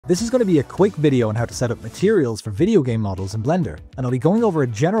This is going to be a quick video on how to set up materials for video game models in Blender, and I'll be going over a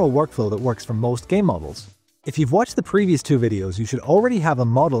general workflow that works for most game models. If you've watched the previous two videos, you should already have a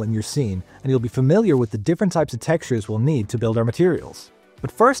model in your scene, and you'll be familiar with the different types of textures we'll need to build our materials. But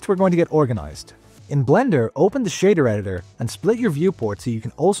first, we're going to get organized. In Blender, open the shader editor and split your viewport so you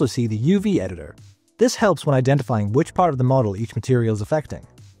can also see the UV editor. This helps when identifying which part of the model each material is affecting.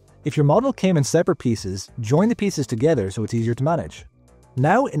 If your model came in separate pieces, join the pieces together so it's easier to manage.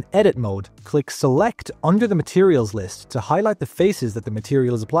 Now in Edit mode, click Select under the Materials list to highlight the faces that the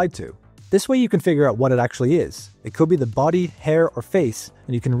material is applied to. This way you can figure out what it actually is. It could be the body, hair, or face,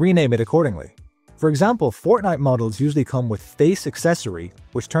 and you can rename it accordingly. For example, Fortnite models usually come with Face Accessory,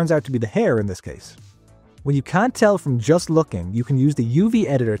 which turns out to be the hair in this case. When you can't tell from just looking, you can use the UV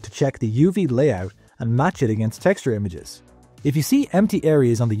editor to check the UV layout and match it against texture images. If you see empty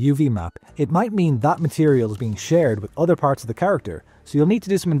areas on the UV map, it might mean that material is being shared with other parts of the character, so you'll need to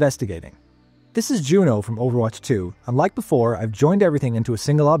do some investigating. This is Juno from Overwatch 2, and like before, I've joined everything into a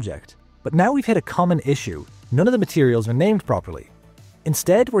single object. But now we've hit a common issue: none of the materials are named properly.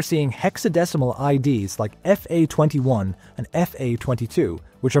 Instead, we're seeing hexadecimal IDs like FA21 and FA22,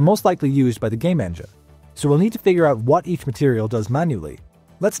 which are most likely used by the game engine. So we'll need to figure out what each material does manually.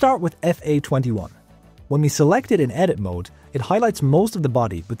 Let's start with FA21. When we select it in edit mode, it highlights most of the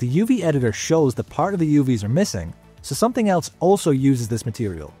body, but the UV editor shows that part of the UVs are missing, so something else also uses this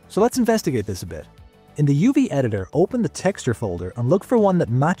material. So let's investigate this a bit. In the UV editor, open the texture folder and look for one that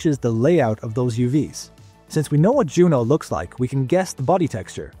matches the layout of those UVs. Since we know what Juno looks like, we can guess the body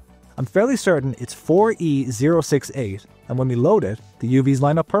texture. I'm fairly certain it's 4E068, and when we load it, the UVs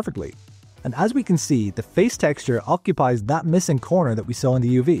line up perfectly. And as we can see, the face texture occupies that missing corner that we saw in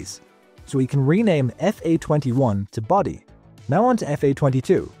the UVs. So we can rename FA21 to body. Now on to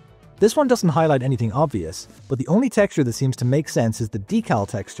FA22. This one doesn't highlight anything obvious, but the only texture that seems to make sense is the decal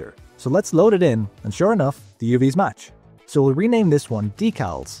texture. So let's load it in, and sure enough, the UVs match. So we'll rename this one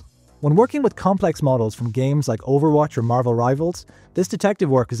Decals. When working with complex models from games like Overwatch or Marvel Rivals, this detective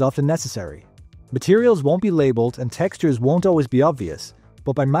work is often necessary. Materials won't be labeled and textures won't always be obvious,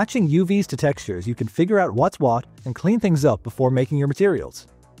 but by matching UVs to textures, you can figure out what's what and clean things up before making your materials.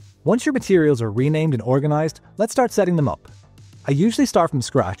 Once your materials are renamed and organized, let's start setting them up. I usually start from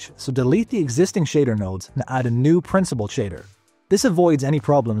scratch, so delete the existing shader nodes and add a new principal shader. This avoids any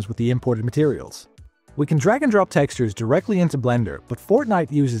problems with the imported materials. We can drag and drop textures directly into Blender, but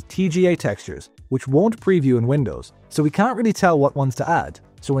Fortnite uses TGA textures, which won't preview in Windows, so we can't really tell what ones to add.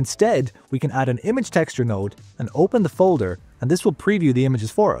 So instead, we can add an image texture node and open the folder, and this will preview the images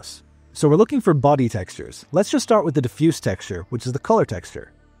for us. So we're looking for body textures. Let's just start with the diffuse texture, which is the color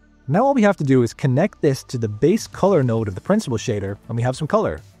texture. Now all we have to do is connect this to the base color node of the principal shader, and we have some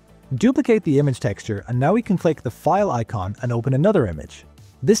color. Duplicate the image texture, and now we can click the file icon and open another image.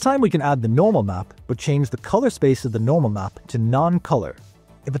 This time we can add the normal map, but change the color space of the normal map to non-color.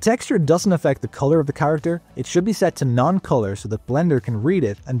 If a texture doesn't affect the color of the character, it should be set to non-color so that Blender can read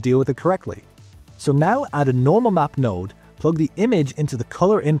it and deal with it correctly. So now add a normal map node, plug the image into the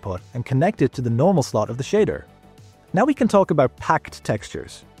color input, and connect it to the normal slot of the shader. Now we can talk about packed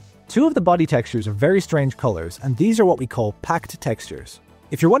textures. Two of the body textures are very strange colors, and these are what we call packed textures.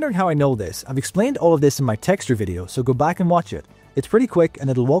 If you're wondering how I know this, I've explained all of this in my texture video, so go back and watch it. It's pretty quick and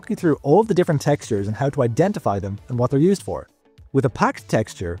it'll walk you through all of the different textures and how to identify them and what they're used for. With a packed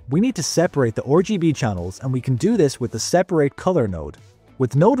texture, we need to separate the RGB channels, and we can do this with the Separate Color node.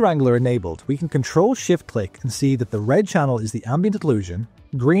 With Node Wrangler enabled, we can Control-Shift-Click and see that the red channel is the ambient occlusion,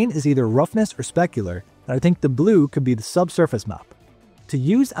 green is either roughness or specular, and I think the blue could be the subsurface map. To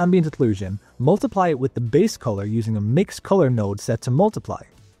use ambient occlusion, multiply it with the base color using a mixed color node set to multiply.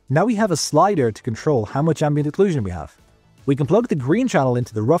 Now we have a slider to control how much ambient occlusion we have. We can plug the green channel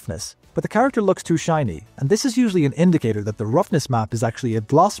into the roughness, but the character looks too shiny, and this is usually an indicator that the roughness map is actually a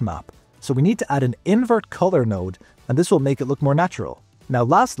gloss map, so we need to add an invert color node, and this will make it look more natural. Now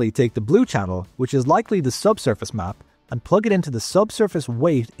lastly, take the blue channel, which is likely the subsurface map, and plug it into the subsurface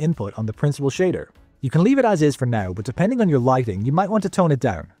weight input on the principal shader. You can leave it as is for now, but depending on your lighting, you might want to tone it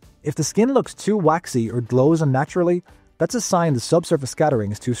down. If the skin looks too waxy or glows unnaturally, that's a sign the subsurface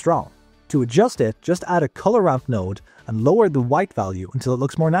scattering is too strong. To adjust it, just add a color ramp node and lower the white value until it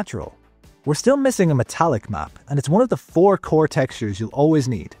looks more natural. We're still missing a metallic map, and it's one of the 4 core textures you'll always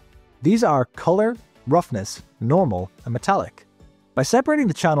need. These are color, roughness, normal, and metallic. By separating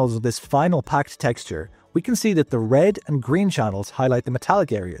the channels of this final packed texture, we can see that the red and green channels highlight the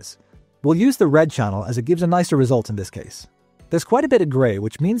metallic areas. We'll use the red channel as it gives a nicer result in this case. There's quite a bit of grey,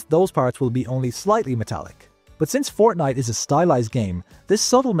 which means those parts will be only slightly metallic. But since Fortnite is a stylized game, this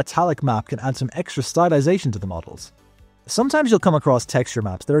subtle metallic map can add some extra stylization to the models. Sometimes you'll come across texture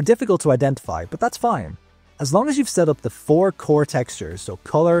maps that are difficult to identify, but that's fine. As long as you've set up the 4 core textures, so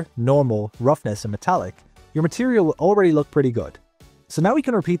color, normal, roughness, and metallic, your material will already look pretty good. So now we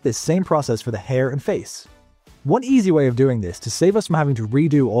can repeat this same process for the hair and face. One easy way of doing this to save us from having to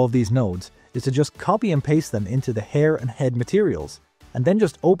redo all of these nodes is to just copy and paste them into the hair and head materials, and then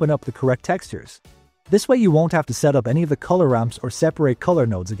just open up the correct textures. This way you won't have to set up any of the color ramps or separate color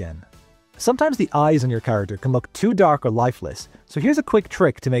nodes again. Sometimes the eyes on your character can look too dark or lifeless, so here's a quick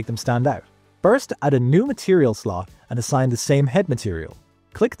trick to make them stand out. First, add a new material slot and assign the same head material.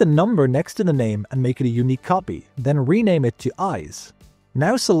 Click the number next to the name and make it a unique copy, then rename it to Eyes.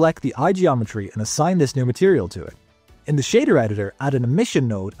 Now select the eye geometry and assign this new material to it. In the shader editor, add an emission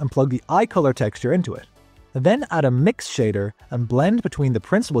node and plug the eye color texture into it. Then add a mix shader and blend between the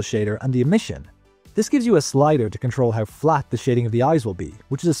principal shader and the emission. This gives you a slider to control how flat the shading of the eyes will be,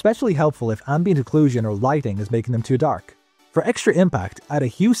 which is especially helpful if ambient occlusion or lighting is making them too dark. For extra impact, add a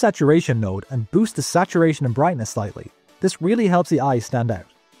hue saturation node and boost the saturation and brightness slightly. This really helps the eyes stand out.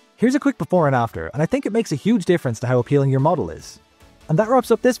 Here's a quick before and after, and I think it makes a huge difference to how appealing your model is. And that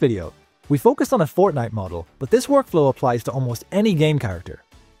wraps up this video. We focused on a Fortnite model, but this workflow applies to almost any game character.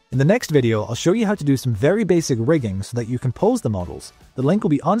 In the next video, I'll show you how to do some very basic rigging so that you can pose the models. The link will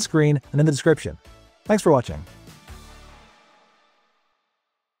be on screen and in the description. Thanks for watching.